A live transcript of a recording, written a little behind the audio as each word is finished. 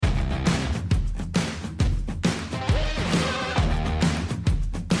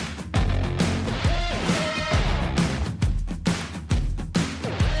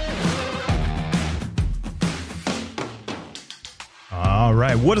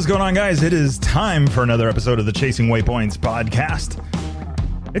right, what is going on, guys? It is time for another episode of the Chasing Waypoints podcast.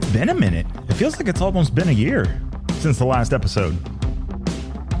 It's been a minute. It feels like it's almost been a year since the last episode.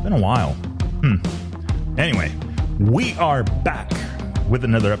 It's been a while. Anyway, we are back with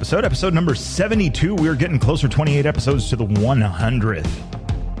another episode number 72. We're getting closer, 28 episodes to the 100th.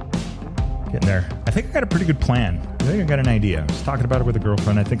 Getting there. I think I got a pretty good plan. I think I got an idea. I was talking about it with a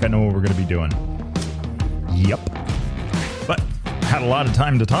girlfriend. I think I know what we're going to be doing. Yep. But had a lot of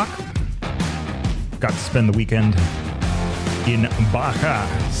time to talk. Got to spend the weekend in Baja,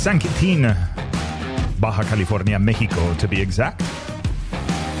 San Quintin, Baja California, Mexico, to be exact.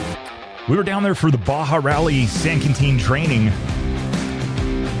 We were down there for the Baja Rally San Quintin training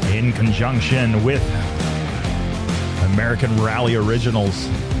in conjunction with American Rally Originals.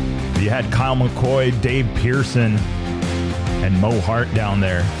 You had Kyle McCoy, Dave Pearson, and Mo Hart down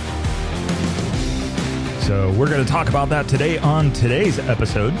there. So we're going to talk about that today on today's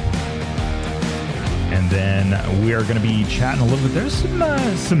episode. And then we are going to be chatting a little bit. There's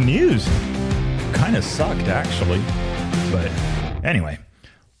some news. Kind of sucked, actually. But anyway,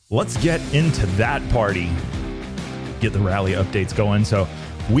 let's get into that party. Get the rally updates going. So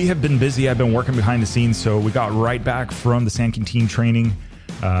we have been busy. I've been working behind the scenes. So we got right back from the San Quintin training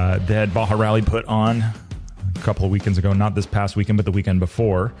that Baja Rally put on a couple of weekends ago. Not this past weekend, but the weekend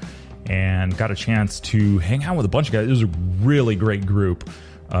before. And got a chance to hang out with a bunch of guys. It was a really great group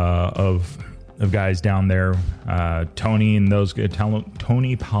of guys down there. Tony and those guys,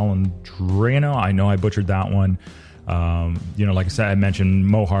 Tony Palandrino. I know I butchered that one. Like I said, I mentioned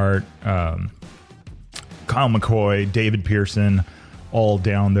Mo Hart, Kyle McCoy, David Pearson, all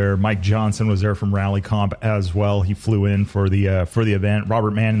down there. Mike Johnson was there from Rally Comp as well. He flew in for the event.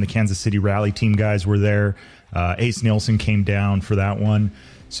 Robert Mann and the Kansas City Rally team guys were there. Ace Nielsen came down for that one.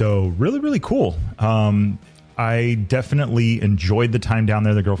 So really, really cool. I definitely enjoyed the time down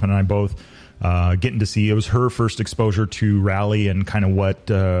there. The girlfriend and I both getting to see. It was her first exposure to rally and kind of what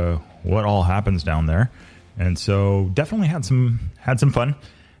all happens down there. And so definitely had some fun,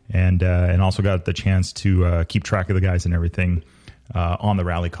 and also got the chance to keep track of the guys and everything on the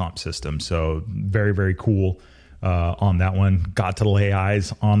Rally Comp system. So very, very cool on that one. Got to lay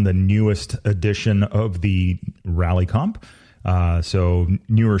eyes on the newest edition of the Rally Comp. So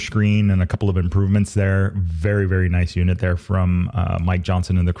newer screen and a couple of improvements there. Very, very nice unit there from Mike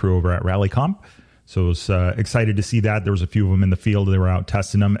Johnson and the crew over at Rally Comp. So I was excited to see that. There was a few of them in the field. They were out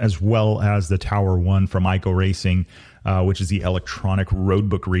testing them, as well as the Tower 1 from Ico Racing, which is the electronic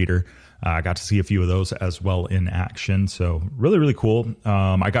roadbook reader. I got to see a few of those as well in action. So really, really cool.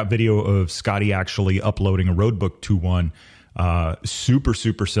 I got video of Scotty actually uploading a roadbook to one. Super,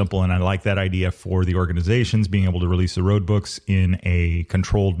 super simple. And I like that idea for the organizations being able to release the road books in a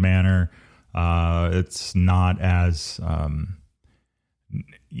controlled manner. It's not as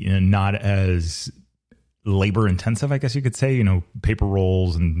labor intensive, I guess you could say, paper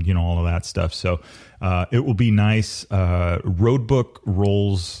rolls and, all of that stuff. So, it will be nice. Roadbook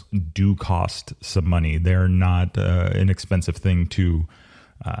rolls do cost some money. They're not, an expensive thing to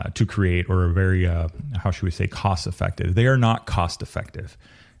create, or a very, how should we say, cost effective. They are not cost effective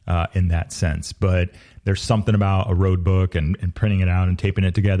in that sense, but there's something about a road book and printing it out and taping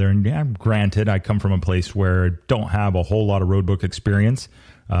it together. And yeah, granted, I come from a place where I don't have a whole lot of road book experience.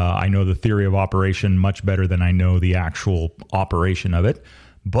 I know the theory of operation much better than I know the actual operation of it,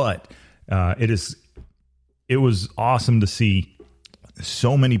 but it was awesome to see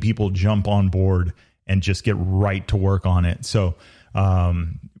so many people jump on board and just get right to work on it. So,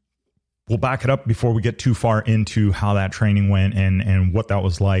 we'll back it up before we get too far into how that training went and what that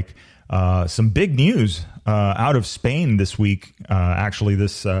was like. Some big news out of Spain this week. Actually,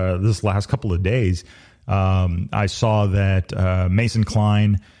 this last couple of days, I saw that Mason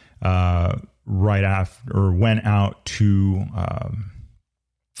Klein right after went out to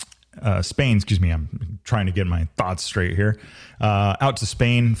Spain. Excuse me, I'm trying to get my thoughts straight here. Out to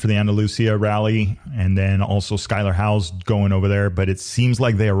Spain for the Andalusia rally, and then also Skylar Howes going over there. But it seems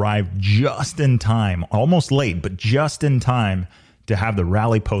like they arrived just in time, almost late, but just in time to have the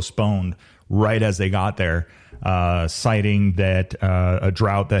rally postponed right as they got there, citing that a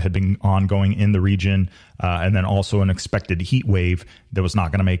drought that had been ongoing in the region, and then also an expected heat wave that was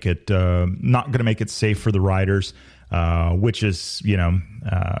not going to make it safe for the riders. Which is,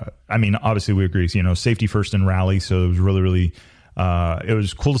 obviously we agree, safety first in rally. So it was really, really, it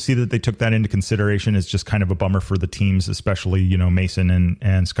was cool to see that they took that into consideration. It's just kind of a bummer for the teams, especially, Mason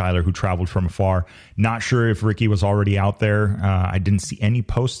and Skylar, who traveled from afar. Not sure if Ricky was already out there. I didn't see any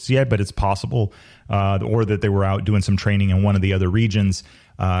posts yet, but it's possible, or that they were out doing some training in one of the other regions.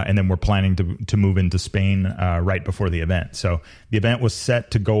 And then we're planning to move into Spain right before the event. So the event was set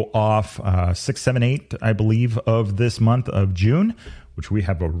to go off 6, 7, 8, I believe, of this month of June, which we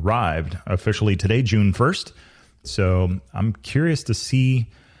have arrived officially today, June 1st. So I'm curious to see,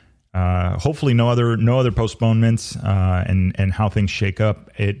 hopefully no other postponements and how things shake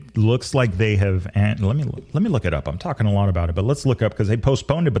up. It looks like they have, and let me look it up. I'm talking a lot about it, but let's look up because they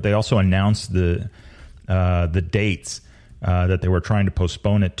postponed it, but they also announced the dates that they were trying to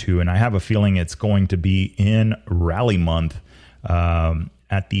postpone it to. And I have a feeling it's going to be in Rally Month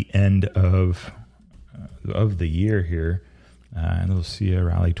at the end of the year here. Andalusia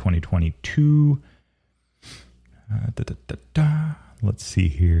Rally 2022. Let's see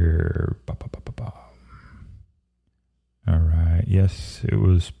here. All right. Yes, it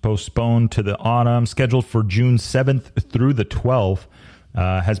was postponed to the autumn, scheduled for June 7th through the 12th.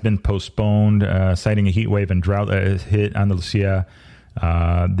 Has been postponed, citing a heat wave and drought that hit Andalusia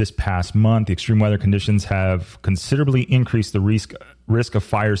this past month. The extreme weather conditions have considerably increased the risk of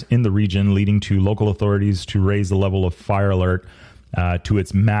fires in the region, leading to local authorities to raise the level of fire alert to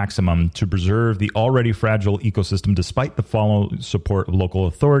its maximum to preserve the already fragile ecosystem. Despite the follow support of local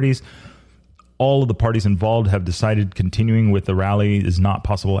authorities, all of the parties involved have decided continuing with the rally is not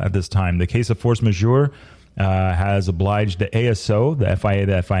possible at this time. The case of force majeure has obliged the ASO, the FIA,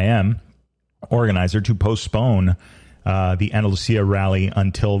 the FIM organizer to postpone the Andalusia rally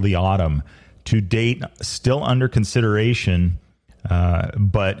until the autumn. To date, still under consideration,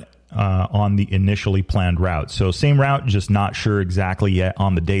 but on the initially planned route. So same route, just not sure exactly yet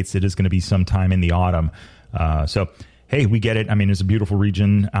on the dates. It is going to be sometime in the autumn. So, hey, we get it. I mean, it's a beautiful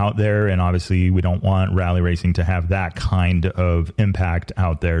region out there, and obviously we don't want rally racing to have that kind of impact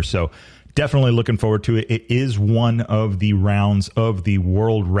out there. So definitely looking forward to it. It is one of the rounds of the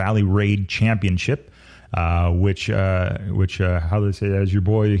World Rally Raid Championship, which how do they say that? As your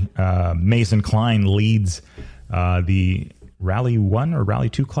boy Mason Klein leads the Rally 1 or Rally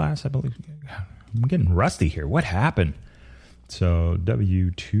 2 class, I believe. I'm getting rusty here. What happened? So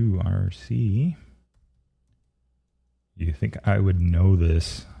W2RC. You think I would know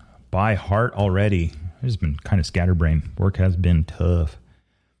this by heart already? I've just been kind of scatterbrained. Work has been tough.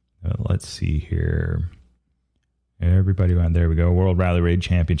 Let's see here. Everybody on there we go. World Rally Raid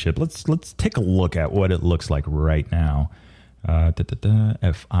Championship. Let's take a look at what it looks like right now. FIM.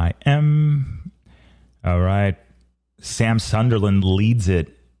 All right. Sam Sunderland leads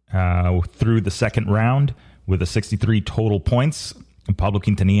it through the second round with a 63 total points. Pablo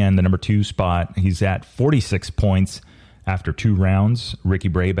Quintanilla in the number 2 spot. He's at 46 points after 2 rounds.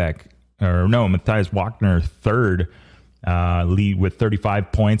 Matthias Wagner third, lead with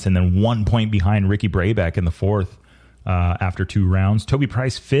 35 points, and then 1 point behind Ricky Brabeck in the fourth after 2 rounds. Toby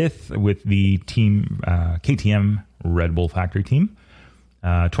Price fifth with the team KTM Red Bull Factory team.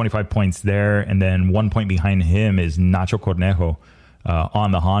 25 points there, and then 1 point behind him is Nacho Cornejo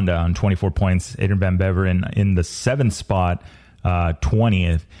on the Honda on 24 points. Adrian Van Beveren in the 7th spot,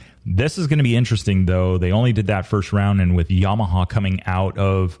 20th. This is going to be interesting, though. They only did that first round, and with Yamaha coming out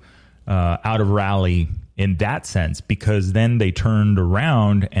of rally in that sense, because then they turned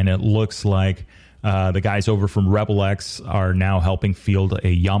around and it looks like the guys over from Rebel X are now helping field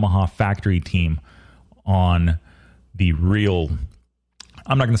a Yamaha factory team on the real.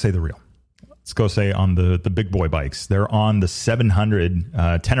 I'm not going to say the real. Let's go say on the big boy bikes. They're on the 700,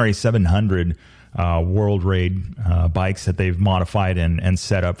 Tenere 700 World Raid bikes that they've modified and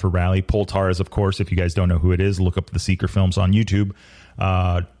set up for rally. Poltars, of course, if you guys don't know who it is, look up the Seeker films on YouTube.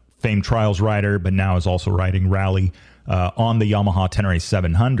 Famed Trials rider, but now is also riding rally on the Yamaha Tenere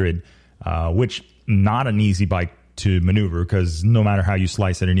 700, which not an easy bike to maneuver, because no matter how you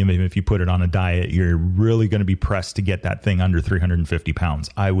slice it, and even if you put it on a diet, you're really going to be pressed to get that thing under 350 pounds,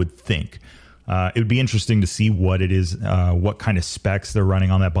 I would think. It would be interesting to see what it is, what kind of specs they're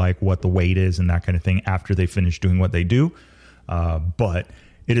running on that bike, what the weight is, and that kind of thing after they finish doing what they do. But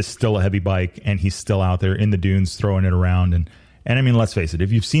it is still a heavy bike, and he's still out there in the dunes throwing it around. And I mean, let's face it,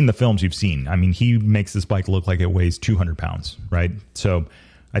 if you've seen the films you've seen, I mean, he makes this bike look like it weighs 200 pounds, right? So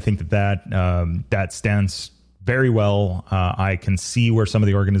I think that stands very well. I can see where some of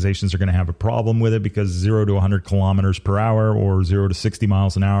the organizations are going to have a problem with it, because 0 to 100 kilometers per hour or 0 to 60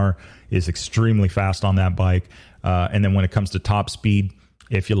 miles an hour is extremely fast on that bike. And then when it comes to top speed,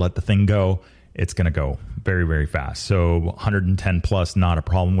 if you let the thing go, it's going to go very, very fast. So 110 plus, not a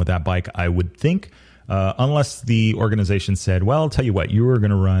problem with that bike, I would think. Unless the organization said, well, I'll tell you what, you are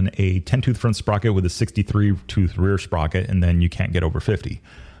going to run a 10-tooth front sprocket with a 63-tooth rear sprocket, and then you can't get over 50.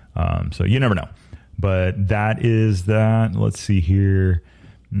 So you never know. But that is that. Let's see here.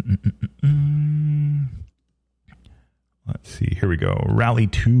 let's see. Here we go. Rally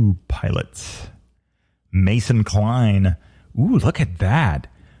 2 pilots. Mason Klein. Ooh, look at that.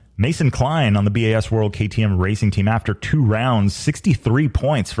 Mason Klein on the BAS World KTM Racing Team after 2 rounds, 63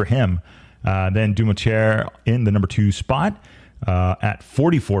 points for him. Then Dumoutier in the number 2 spot at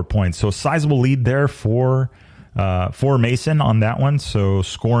 44 points. So a sizable lead there for Mason on that one. So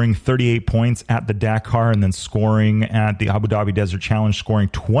scoring 38 points at the Dakar and then scoring at the Abu Dhabi Desert Challenge, scoring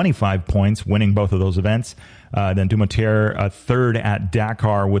 25 points, winning both of those events. Then Dumoutier, a third at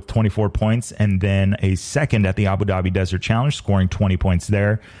Dakar with 24 points, and then a second at the Abu Dhabi Desert Challenge, scoring 20 points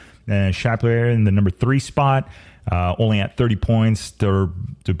there. Then Chaplier in the number 3 spot, only at 30 points.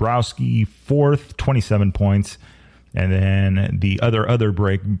 Dabrowski, 4th, 27 points. And then the other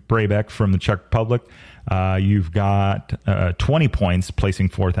Brabec from the Czech Republic, you've got 20 points, placing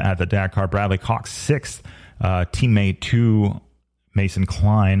 4th at the Dakar. Bradley Cox, 6th, teammate to Mason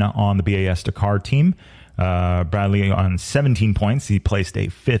Klein on the BAS Dakar team. Bradley on 17 points. He placed a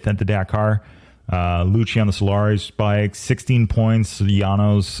 5th at the Dakar. Lucci on the Solaris bike, 16 points.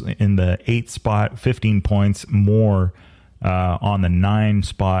 Llanos in the 8th spot, 15 points. Moore on the 9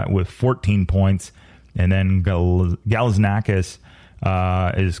 spot with 14 points. And then Galiznakis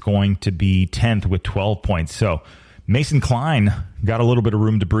is going to be 10th with 12 points. So Mason Klein got a little bit of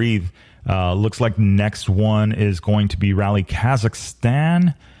room to breathe. Looks like the next one is going to be Rally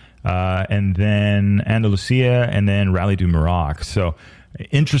Kazakhstan. And then Andalusia, and then Rally du Maroc. So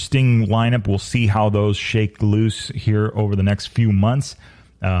interesting lineup. We'll see how those shake loose here over the next few months.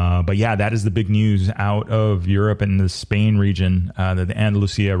 But yeah, that is the big news out of Europe and the Spain region, that the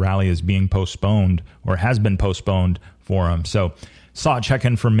Andalusia rally is being postponed or has been postponed for him. So saw a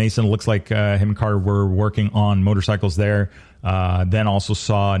check-in from Mason. Looks like him and Carter were working on motorcycles there. Then also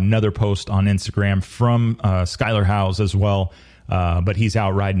saw another post on Instagram from Skylar Howes as well. But he's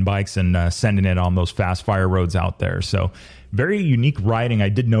out riding bikes and sending it on those fast fire roads out there. So very unique riding. I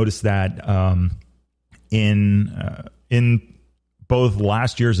did notice that in both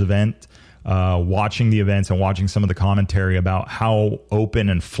last year's event, watching the events and watching some of the commentary about how open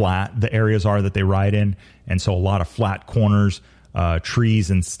and flat the areas are that they ride in. And so a lot of flat corners, trees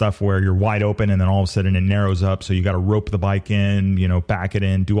and stuff where you're wide open and then all of a sudden it narrows up. So you got to rope the bike in, back it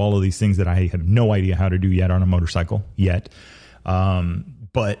in, do all of these things that I have no idea how to do yet on a motorcycle yet.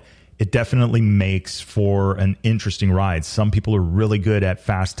 But it definitely makes for an interesting ride. Some people are really good at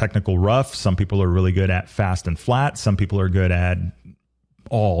fast technical rough. Some people are really good at fast and flat. Some people are good at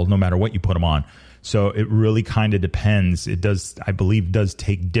all, no matter what you put them on. So it really kind of depends. It does, I believe, does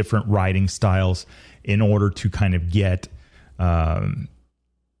take different riding styles in order to kind of get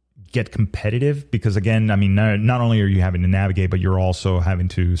competitive, because again, I mean, not only are you having to navigate, but you're also having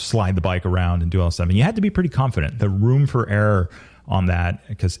to slide the bike around and do all that stuff. And you have to be pretty confident. The room for error on that,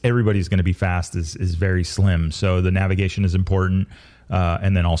 because everybody's going to be fast, is very slim. So the navigation is important.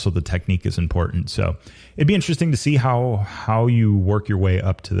 And then also the technique is important. So it'd be interesting to see how you work your way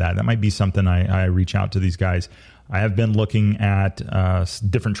up to that. That might be something I reach out to these guys. I have been looking at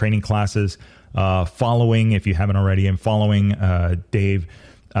different training classes, following, if you haven't already, I'm following Dave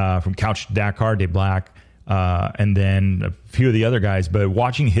from Couch to Dakar, Dave Black, and then a few of the other guys, but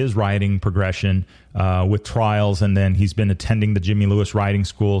watching his riding progression with trials, and then he's been attending the Jimmy Lewis riding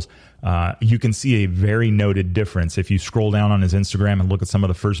schools, you can see a very noted difference. If you scroll down on his Instagram and look at some of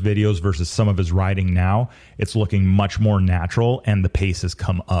the first videos versus some of his riding now, it's looking much more natural and the pace has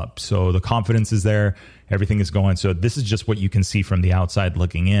come up. So the confidence is there, everything is going. So this is just what you can see from the outside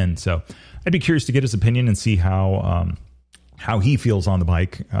looking in. So I'd be curious to get his opinion and see how he feels on the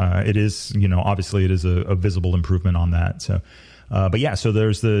bike. It is, obviously it is a visible improvement on that. So, but yeah, so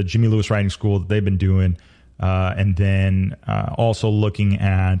there's the Jimmy Lewis Riding School that they've been doing. And then also looking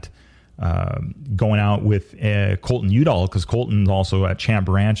at going out with Colton Udall, because Colton's also at Champ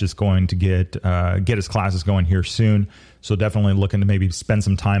Ranch is going to get his classes going here soon. So definitely looking to maybe spend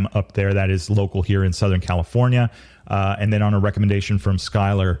some time up there. That is local here in Southern California. And then on a recommendation from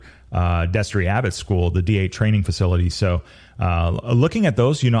Skylar, Destry Abbott School, the D8 training facility. So looking at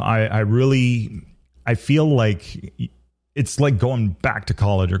those, I feel like it's like going back to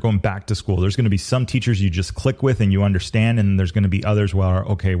college or going back to school. There's going to be some teachers you just click with and you understand, and there's going to be others where,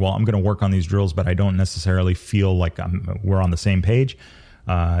 okay, well, I'm going to work on these drills, but I don't necessarily feel like we're on the same page.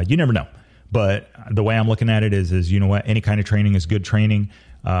 You never know. But the way I'm looking at it is, you know what, any kind of training is good training.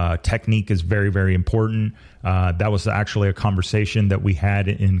 Technique is very, very important. That was actually a conversation that we had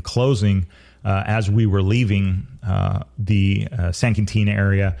in closing as we were leaving the San Quintin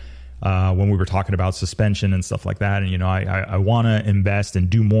area when we were talking about suspension and stuff like that. And, I want to invest and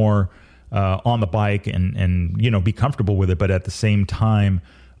do more on the bike and be comfortable with it. But at the same time,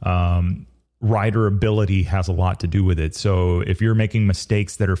 rider ability has a lot to do with it. So if you're making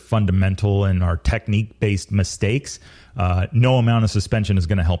mistakes that are fundamental and are technique-based mistakes, no amount of suspension is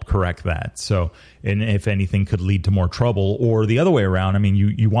going to help correct that. So, and if anything, could lead to more trouble. Or the other way around, I mean,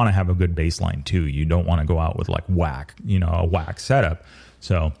 you want to have a good baseline too. You don't want to go out with like a whack setup.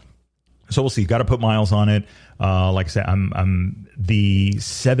 So we'll see. Got to put miles on it. Like I said, I'm the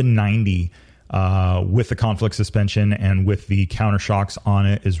 790 with the conflict suspension and with the counter shocks on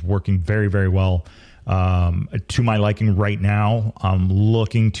it is working very, very well. To my liking right now. I'm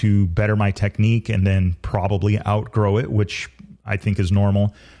looking to better my technique and then probably outgrow it, which I think is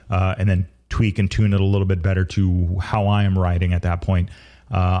normal, and then tweak and tune it a little bit better to how I am riding at that point.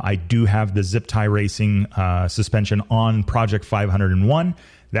 I do have the Zip Tie Racing suspension on Project 501.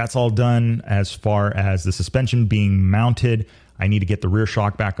 That's all done. As far as the suspension being mounted, I need to get the rear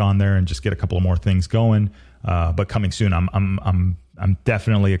shock back on there and just get a couple of more things going. But coming soon, I'm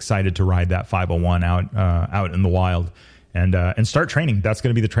definitely excited to ride that 501 out in the wild and start training. That's going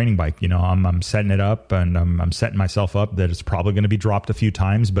to be the training bike. You know, I'm setting it up and I'm setting myself up that it's probably going to be dropped a few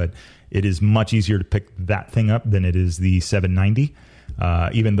times, but it is much easier to pick that thing up than it is the 790,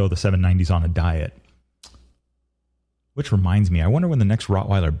 even though the 790 is on a diet. Which reminds me, I wonder when the next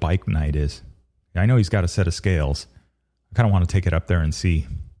Rottweiler bike night is. I know he's got a set of scales. I kind of want to take it up there and see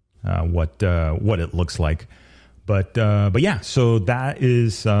what it looks like. But yeah, so that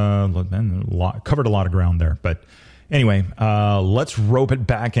is covered a lot of ground there. But anyway, let's rope it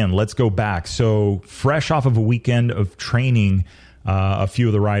back in. Let's go back. So fresh off of a weekend of training, a few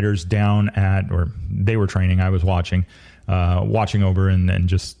of the riders down or they were training. I was watching over and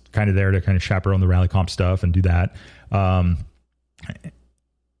just kind of there to kind of chaperone the rally comp stuff and do that.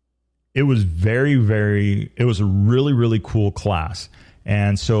 It was it was a really, really cool class.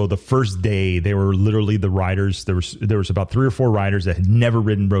 And so the first day, they were literally the riders. There was about 3 or 4 riders that had never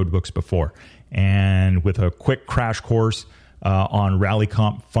ridden road books before. And with a quick crash course on rally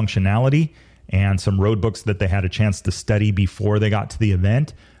comp functionality and some road books that they had a chance to study before they got to the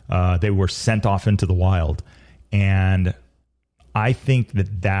event, they were sent off into the wild. And I think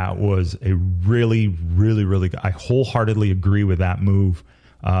that was a really, really, really good. I wholeheartedly agree with that move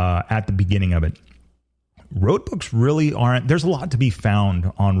at the beginning of it. Road books really aren't, there's a lot to be found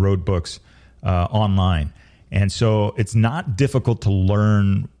on road books online. And so it's not difficult to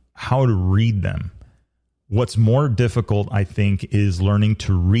learn how to read them. What's more difficult, I think, is learning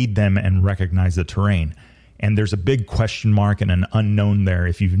to read them and recognize the terrain. And there's a big question mark and an unknown there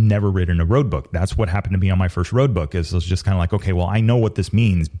if you've never ridden a road book. That's what happened to me on my first road book. Is it's just kind of like, okay, well, I know what this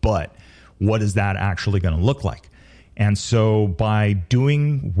means, but what is that actually going to look like? And so by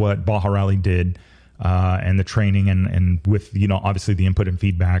doing what Baja Rally did, and the training and with, obviously the input and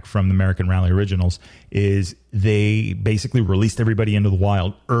feedback from the American Rally Originals, is they basically released everybody into the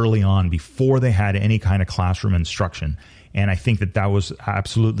wild early on before they had any kind of classroom instruction. And I think that was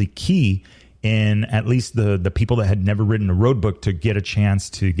absolutely key in at least the people that had never ridden a road book to get a chance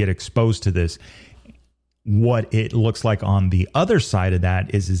to get exposed to this. What it looks like on the other side of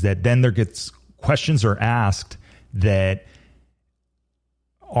that is that then questions are asked that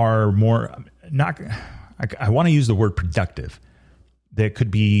are more I want to use the word productive. That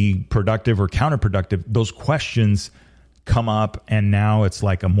could be productive or counterproductive. Those questions come up and now it's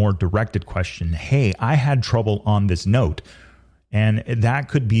like a more directed question. Hey, I had trouble on this note. And that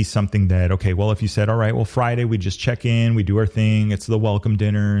could be something that, okay, well, if you said, all right, well, Friday we just check in, we do our thing, it's the welcome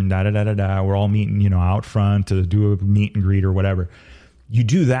dinner and da-da-da-da-da, we're all meeting, out front to do a meet and greet or whatever. You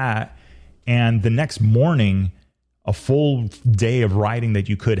do that, and the next morning, a full day of riding that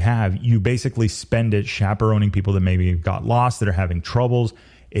you could have, you basically spend it chaperoning people that maybe got lost, that are having troubles.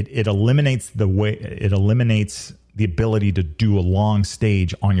 It eliminates the ability to do a long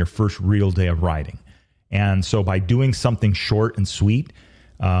stage on your first real day of riding. And so by doing something short and sweet,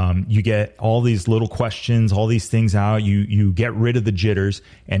 you get all these little questions, all these things out. You get rid of the jitters,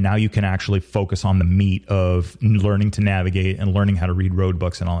 and now you can actually focus on the meat of learning to navigate and learning how to read road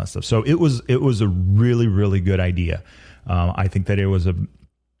books and all that stuff. So it was a really, really good idea. I think that it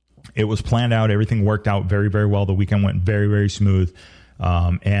was planned out. Everything worked out very, very well. The weekend went very, very smooth.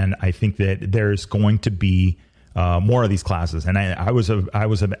 And I think that there's going to be more of these classes. And I was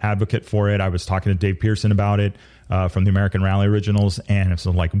an advocate for it. I was talking to Dave Pearson about it from the American Rally Originals. And it's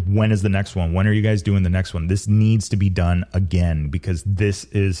like, when is the next one? When are you guys doing the next one? This needs to be done again, because this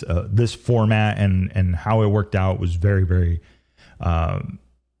is this format and how it worked out was very, very,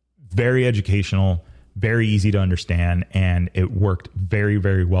 very educational, very easy to understand. And it worked very,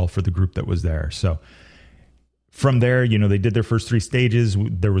 very well for the group that was there. So from there, they did their first 3 stages.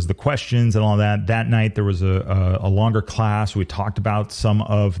 There was the questions and all that. That night, there was a longer class. We talked about some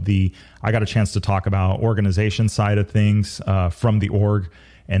of I got a chance to talk about organization side of things from the org.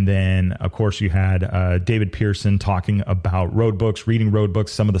 And then, of course, you had David Pearson talking about road books, reading road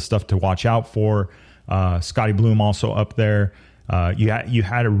books, some of the stuff to watch out for. Scotty Bloom also up there. You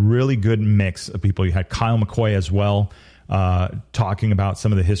had a really good mix of people. You had Kyle McCoy as well, talking about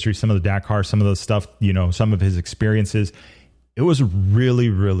some of the history, some of the Dakar, some of the stuff, some of his experiences. It was really,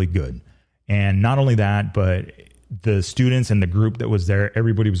 really good. And not only that, but the students and the group that was there,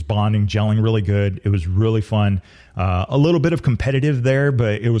 everybody was bonding, gelling really good. It was really fun. A little bit of competitive there,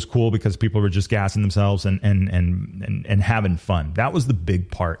 but it was cool because people were just gassing themselves and having fun. That was the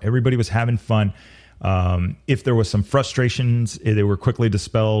big part. Everybody was having fun. If there was some frustrations, they were quickly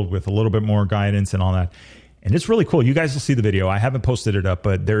dispelled with a little bit more guidance and all that. And it's really cool. You guys will see the video. I haven't posted it up,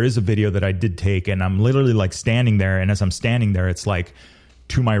 but there is a video that I did take, and I'm literally like standing there. And as I'm standing there, it's like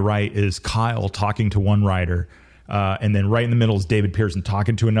to my right is Kyle talking to one rider. And then right in the middle is David Pearson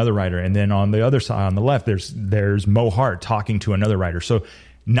talking to another rider. And then on the other side, on the left, there's Mo Hart talking to another rider. So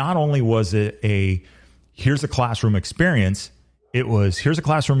not only was it here's a classroom experience, it was here's a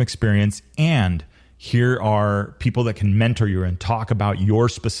classroom experience, and here are people that can mentor you and talk about your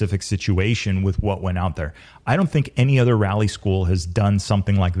specific situation with what went out there. I don't think any other rally school has done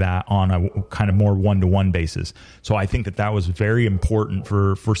something like that on a kind of more one-to-one basis. So I think that was very important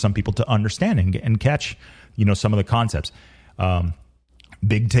for some people to understand and catch, some of the concepts.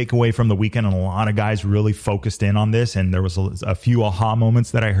 Big takeaway from the weekend, and a lot of guys really focused in on this, and there was a few aha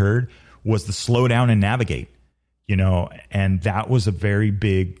moments that I heard, was the slow down and navigate, and that was a very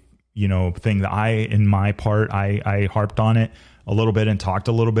big thing that I harped on it a little bit and talked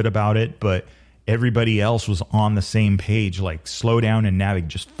a little bit about it, but everybody else was on the same page, like slow down and navigate,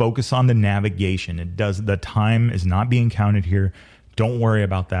 just focus on the navigation. The time is not being counted here. Don't worry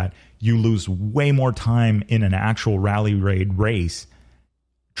about that. You lose way more time in an actual rally raid race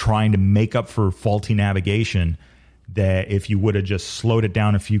trying to make up for faulty navigation that if you would have just slowed it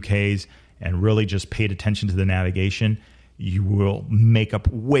down a few Ks and really just paid attention to the navigation, you will make up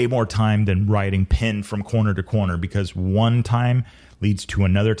way more time than riding pin from corner to corner, because one time leads to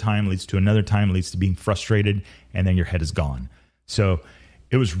another time, leads to another time, leads to being frustrated, and then your head is gone. So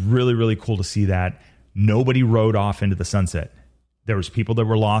it was really, really cool to see that. Nobody rode off into the sunset. There was people that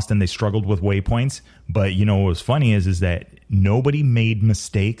were lost and they struggled with waypoints, but what was funny is that nobody made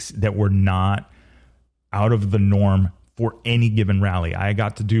mistakes that were not out of the norm for any given rally. I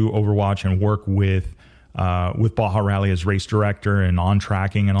got to do Overwatch and work with Baja Rally as race director and on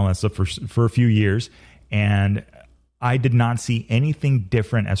tracking and all that stuff for a few years. And I did not see anything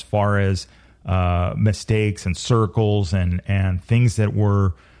different as far as mistakes and circles and things that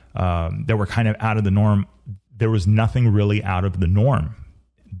were kind of out of the norm. There was nothing really out of the norm.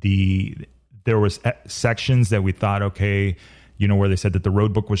 There was sections that we thought, okay, where they said that the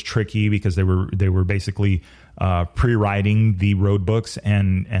road book was tricky because they were basically pre-writing the road books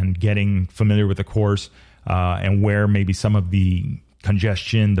and getting familiar with the course and where maybe some of the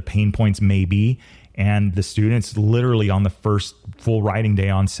congestion, the pain points may be. And the students literally on the first full riding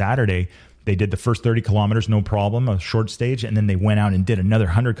day on Saturday, they did the first 30 kilometers, no problem, a short stage, and then they went out and did another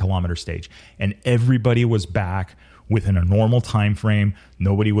 100-kilometer stage. And everybody was back within a normal time frame.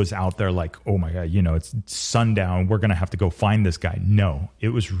 Nobody was out there like, oh my God, it's sundown, we're going to have to go find this guy. No, it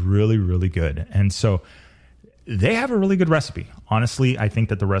was really, really good. And so they have a really good recipe. Honestly, I think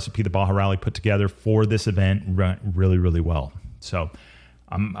that the recipe the Baja Rally put together for this event went really, really well. So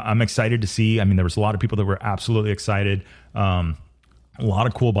I'm excited to see. I mean, there was a lot of people that were absolutely excited. A lot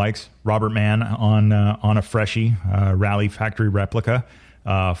of cool bikes. Robert Mann on a Freshie Rally Factory Replica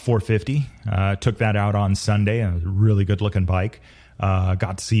 450. Took that out on Sunday. It was a really good looking bike.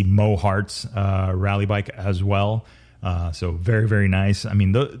 Got to see Mo Hart's rally bike as well. So very, very nice. I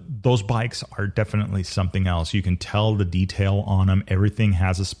mean, those bikes are definitely something else. You can tell the detail on them. Everything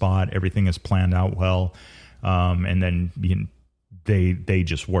has a spot. Everything is planned out well. And then they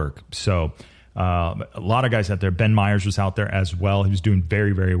just work. So a lot of guys out there. Ben Myers was out there as well. He was doing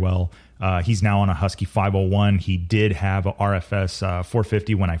very, very well. He's now on a Husky 501. He did have a RFS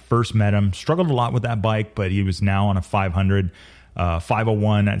 450 when I first met him. Struggled a lot with that bike, but he was now on a 500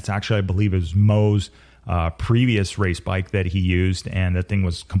 501. It's actually, I believe, it was Mo's previous race bike that he used, and that thing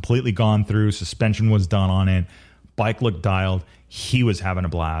was completely gone through. Suspension was done on it. Bike looked dialed. He was having a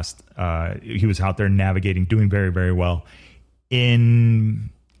blast. He was out there navigating, doing very, very well. In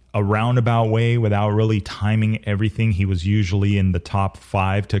a roundabout way, without really timing everything, he was usually in the top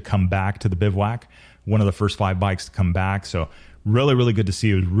 5 to come back to the bivouac. One of the first 5 bikes to come back. So really, really good to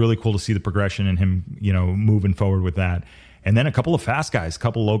see. It was really cool to see the progression and him, moving forward with that. And then a couple of fast guys, a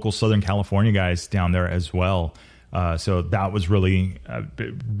couple local Southern California guys down there as well. So that was really,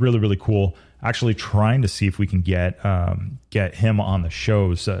 really, really cool. Actually trying to see if we can get him on the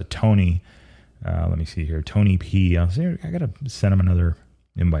shows. Tony, let me see here. Tony P. I got to send him another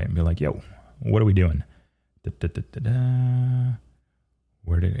invite and be like, yo, what are we doing?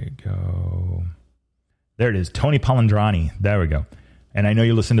 Where did it go? There it is. Tony Palandrani. There we go. And I know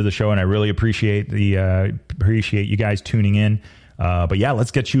you listen to the show, and I really appreciate you guys tuning in. But yeah, let's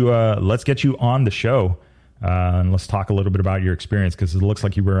get you on the show, and let's talk a little bit about your experience, because it looks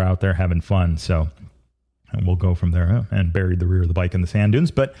like you were out there having fun. So, and we'll go from there. And buried the rear of the bike in the sand dunes,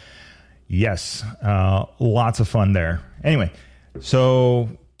 but yes, lots of fun there. Anyway, so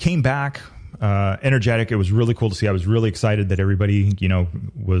came back. Energetic. It was really cool to see. I was really excited that everybody,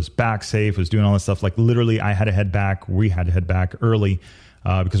 was back safe, was doing all this stuff. Like literally I had to head back. We had to head back early,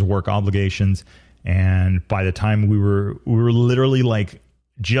 because of work obligations. And by the time we were literally like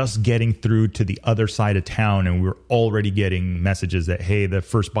just getting through to the other side of town, and we were already getting messages that, hey, the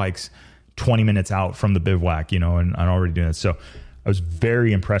first bike's 20 minutes out from the bivouac, and I'm already doing it. So I was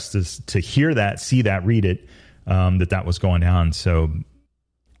very impressed to hear that, see that, read it, that was going down. So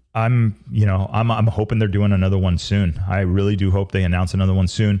I'm hoping they're doing another one soon. I really do hope they announce another one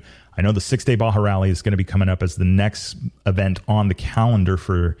soon. I know the 6-day Baja Rally is going to be coming up as the next event on the calendar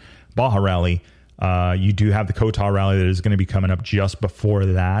for Baja Rally. You do have the Kota Rally that is going to be coming up just before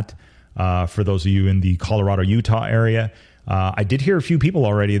that. For those of you in the Colorado, Utah area, I did hear a few people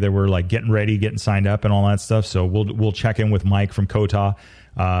already that were like getting ready, getting signed up and all that stuff. So we'll check in with Mike from Kota,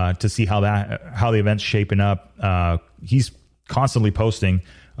 to see how the event's shaping up. He's constantly posting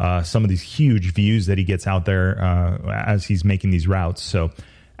some of these huge views that he gets out there as he's making these routes. So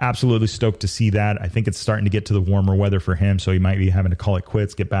absolutely stoked to see that. I think it's starting to get to the warmer weather for him, so he might be having to call it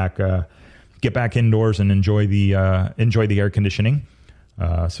quits, get back indoors and enjoy the air conditioning.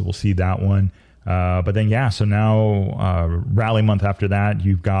 So we'll see that one. But then, yeah, so now rally month after that,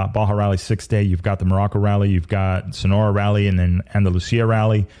 you've got Baja Rally 6-day, you've got the Morocco Rally, you've got Sonora Rally, and then Andalusia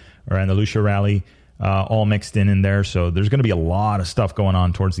Rally, all mixed in there. So there's going to be a lot of stuff going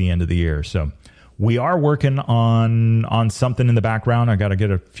on towards the end of the year. So we are working on something in the background. I got to get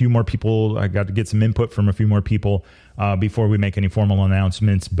a few more people. I got to get some input from a few more people before we make any formal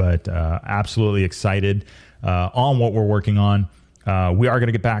announcements, but absolutely excited on what we're working on. We are going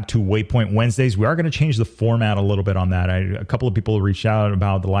to get back to Waypoint Wednesdays. We are going to change the format a little bit on that. A couple of people reached out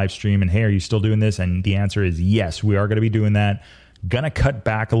about the live stream and, hey, are you still doing this? And the answer is yes, we are going to be doing that. Going to cut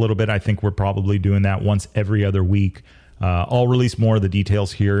back a little bit. I think we're probably doing that once every other week. I'll release more of the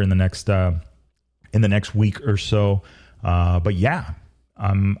details here in the next week or so. But yeah,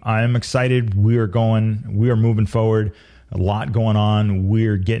 I'm excited. We are moving forward. A lot going on.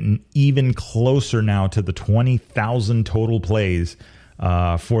 We're getting even closer now to the 20,000 total plays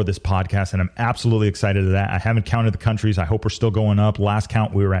for this podcast, and I'm absolutely excited to that. I haven't counted the countries. I hope we're still going up. Last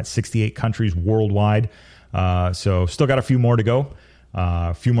count, we were at 68 countries worldwide. So still got a few more to go,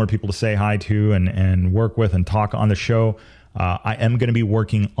 a few more people to say hi to and work with and talk on the show. I am going to be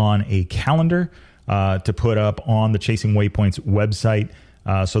working on a calendar to put up on the Chasing Waypoints website,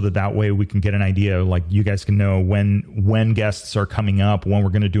 so that way we can get an idea, like you guys can know when guests are coming up, when we're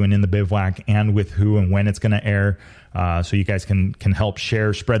going to do an In the Bivouac, and with who and when it's going to air, so you guys can help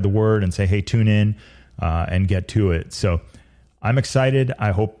spread the word and say, hey, tune in and get to it. So I'm excited. I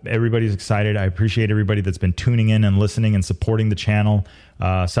hope everybody's excited. I appreciate everybody that's been tuning in and listening and supporting the channel.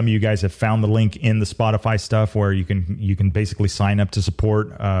 Some of you guys have found the link in the Spotify stuff where you can basically sign up to support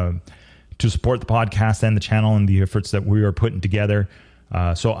the podcast and the channel and the efforts that we are putting together.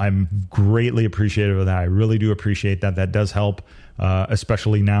 So I'm greatly appreciative of that. I really do appreciate that. That does help,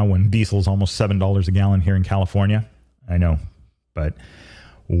 especially now when diesel is almost $7 a gallon here in California. I know, but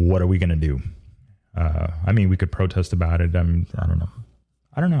what are we going to do? I mean, we could protest about it. I don't know.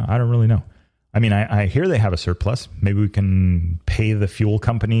 I don't really know. I mean, I hear they have a surplus. Maybe we can pay the fuel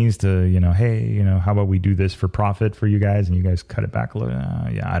companies to, hey, how about we do this for profit for you guys and you guys cut it back a little?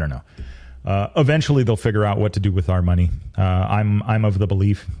 Yeah, I don't know. Eventually they'll figure out what to do with our money. I'm of the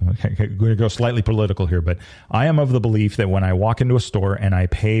belief, okay, I'm going to go slightly political here, but I am of the belief that when I walk into a store and I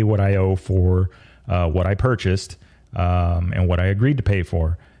pay what I owe for what I purchased and what I agreed to pay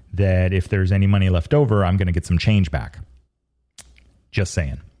for, that if there's any money left over, I'm going to get some change back. Just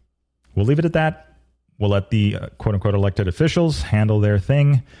saying. We'll leave it at that. We'll let the quote-unquote elected officials handle their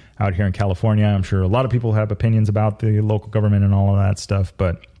thing out here in California. I'm sure a lot of people have opinions about the local government and all of that stuff,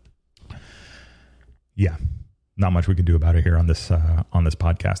 but yeah, not much we can do about it here on this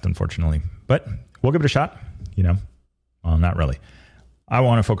podcast, unfortunately. But we'll give it a shot. Well, not really. I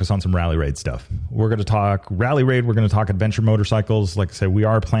want to focus on some Rally Raid stuff. We're going to talk Rally Raid. We're going to talk adventure motorcycles. Like I said, we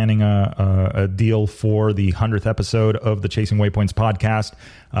are planning a deal for the 100th episode of the Chasing Waypoints podcast.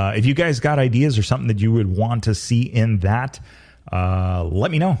 If you guys got ideas or something that you would want to see in that,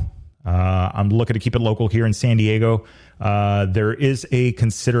 let me know. I'm looking to keep it local here in San Diego. There is a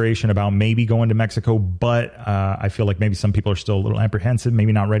consideration about maybe going to Mexico, but I feel like maybe some people are still a little apprehensive,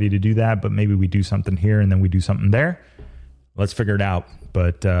 maybe not ready to do that, but maybe we do something here and then we do something there. Let's figure it out.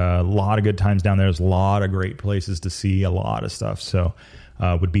 But a lot of good times down there. There's a lot of great places to see, a lot of stuff. So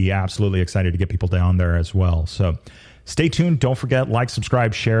would be absolutely excited to get people down there as well. So stay tuned. Don't forget, like,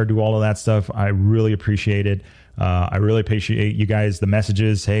 subscribe, share, do all of that stuff. I really appreciate it. I really appreciate you guys, the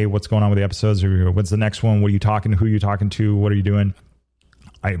messages. Hey, what's going on with the episodes? Or when's the next one? What are you talking to? Who are you talking to? What are you doing?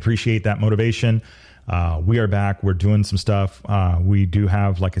 I appreciate that motivation. We are back. We're doing some stuff. We do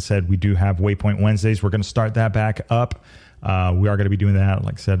have, like I said, we do have Waypoint Wednesdays. We're going to start that back up. We are going to be doing that,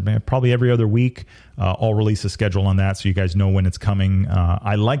 like I said, probably every other week. I'll release a schedule on that so you guys know when it's coming.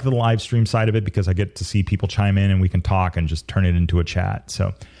 I like the live stream side of it because I get to see people chime in and we can talk and just turn it into a chat.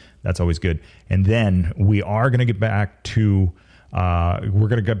 So that's always good. And then we are going to get back to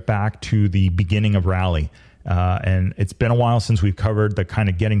the beginning of Rally. And it's been a while since we've covered the kind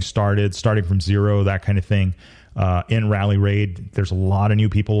of getting started, starting from zero, that kind of thing. In Rally Raid, there's a lot of new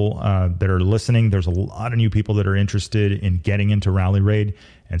people that are listening. There's a lot of new people that are interested in getting into Rally Raid.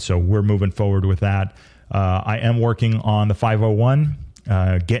 And so we're moving forward with that. I am working on the 501,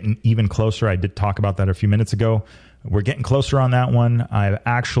 getting even closer. I did talk about that a few minutes ago. We're getting closer on that one. I've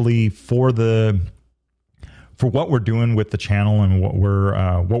actually, for what we're doing with the channel and what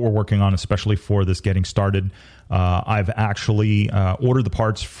we're working on, especially for this getting started, I've actually ordered the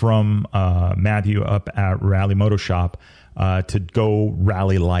parts from Matthew up at Rally Moto Shop to go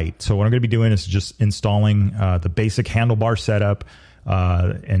Rally Light. So what I'm going to be doing is just installing the basic handlebar setup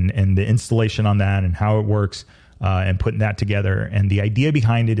and the installation on that and how it works and putting that together. And the idea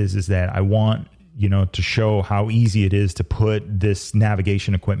behind it is that I want to show how easy it is to put this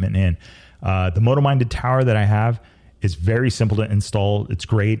navigation equipment in. The Moto-Minded tower that I have is very simple to install. It's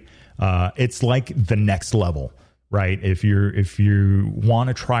great. It's like the next level, right? If you want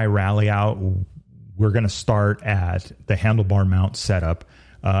to try Rally out, we're going to start at the handlebar mount setup,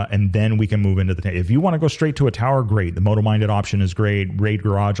 and then we can move into the. If you want to go straight to a tower, great. The Moto-Minded option is great. Raid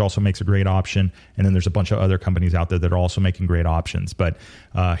Garage also makes a great option, and then there's a bunch of other companies out there that are also making great options. But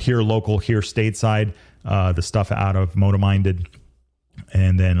here local, here stateside, the stuff out of Moto-Minded.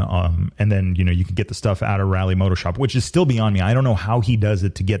 And then you can get the stuff out of Rally Moto Shop, which is still beyond me. I don't know how he does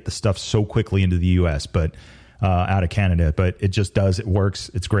it to get the stuff so quickly into the U.S., but out of Canada. But it just does. It works.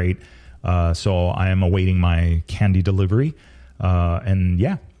 It's great. So I am awaiting my candy delivery.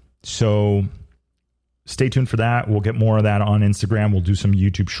 So stay tuned for that. We'll get more of that on Instagram. We'll do some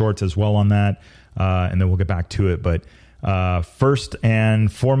YouTube shorts as well on that, and then we'll get back to it. But first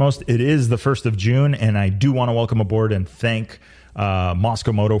and foremost, it is the 1st of June, and I do want to welcome aboard and thank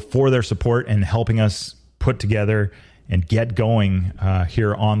Moscow Moto for their support and helping us put together and get going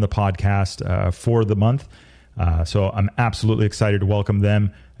here on the podcast for the month. So I'm absolutely excited to welcome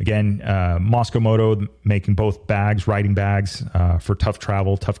them. Again, Moscow Moto making both riding bags for tough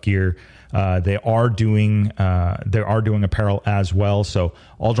travel, tough gear. They are doing apparel as well. So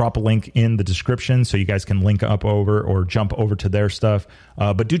I'll drop a link in the description so you guys can link up over or jump over to their stuff.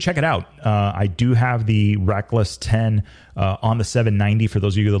 But do check it out. I do have the Reckless 10 on the 790 for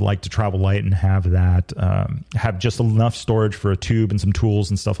those of you that like to travel light and have that, have just enough storage for a tube and some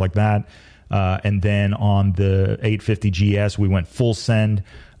tools and stuff like that. And then on the 850 GS, we went full send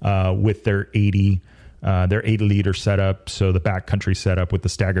with their 80 liter setup. So the backcountry setup with the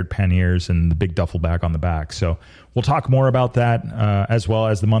staggered panniers and the big duffel bag on the back. So we'll talk more about that as well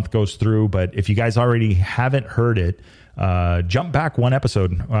as the month goes through. But if you guys already haven't heard it, jump back one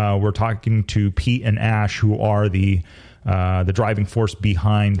episode. We're talking to Pete and Ash, who are the driving force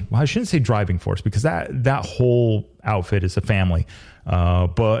behind, well, I shouldn't say driving force because that whole outfit is a family.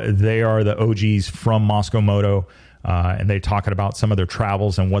 But they are the OGs from Moscow Moto, and they're talking about some of their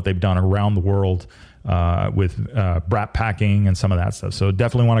travels and what they've done around the world with brat packing and some of that stuff. So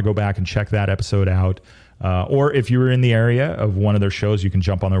definitely want to go back and check that episode out. Or if you were in the area of one of their shows, you can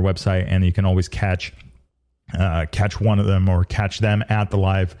jump on their website and you can always catch one of them or catch them at the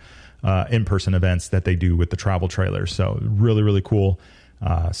live in-person events that they do with the travel trailers. So really, really cool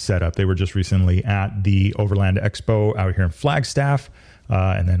setup. They were just recently at the Overland Expo out here in Flagstaff.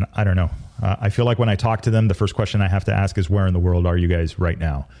 And then, I don't know. I feel like when I talk to them, the first question I have to ask is, where in the world are you guys right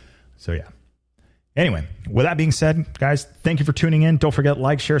now? So, yeah. Anyway, with that being said, guys, thank you for tuning in. Don't forget,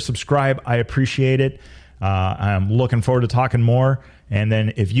 like, share, subscribe. I appreciate it. I'm looking forward to talking more. And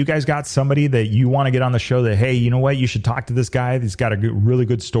then if you guys got somebody that you want to get on the show that, hey, you know what, you should talk to this guy. He's got a really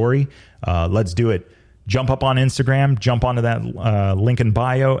good story. Let's do it. Jump up on Instagram, jump onto that link in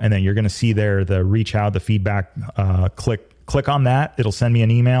bio, and then you're going to see there the reach out, the feedback. Click on that. It'll send me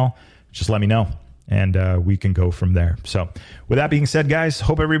an email. Just let me know, and we can go from there. So with that being said, guys,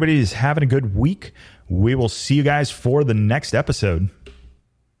 hope everybody is having a good week. We will see you guys for the next episode.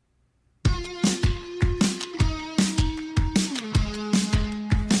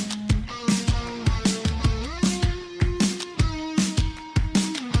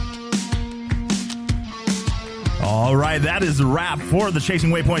 All right, that is a wrap for the Chasing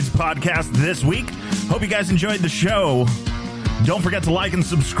Waypoints podcast this week. Hope you guys enjoyed the show. Don't forget to like and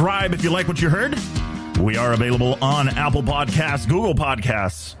subscribe if you like what you heard. We are available on Apple Podcasts, Google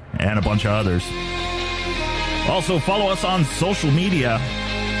Podcasts, and a bunch of others. Also, follow us on social media.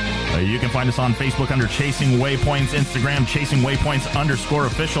 You can find us on Facebook under Chasing Waypoints, Instagram Chasing Waypoints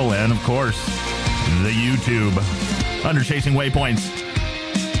 _official, and of course, the YouTube under Chasing Waypoints.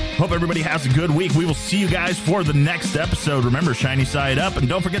 Hope everybody has a good week. We will see you guys for the next episode. Remember, shiny side up, and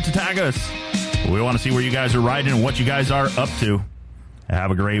don't forget to tag us. We want to see where you guys are riding and what you guys are up to.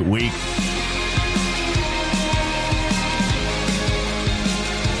 Have a great week.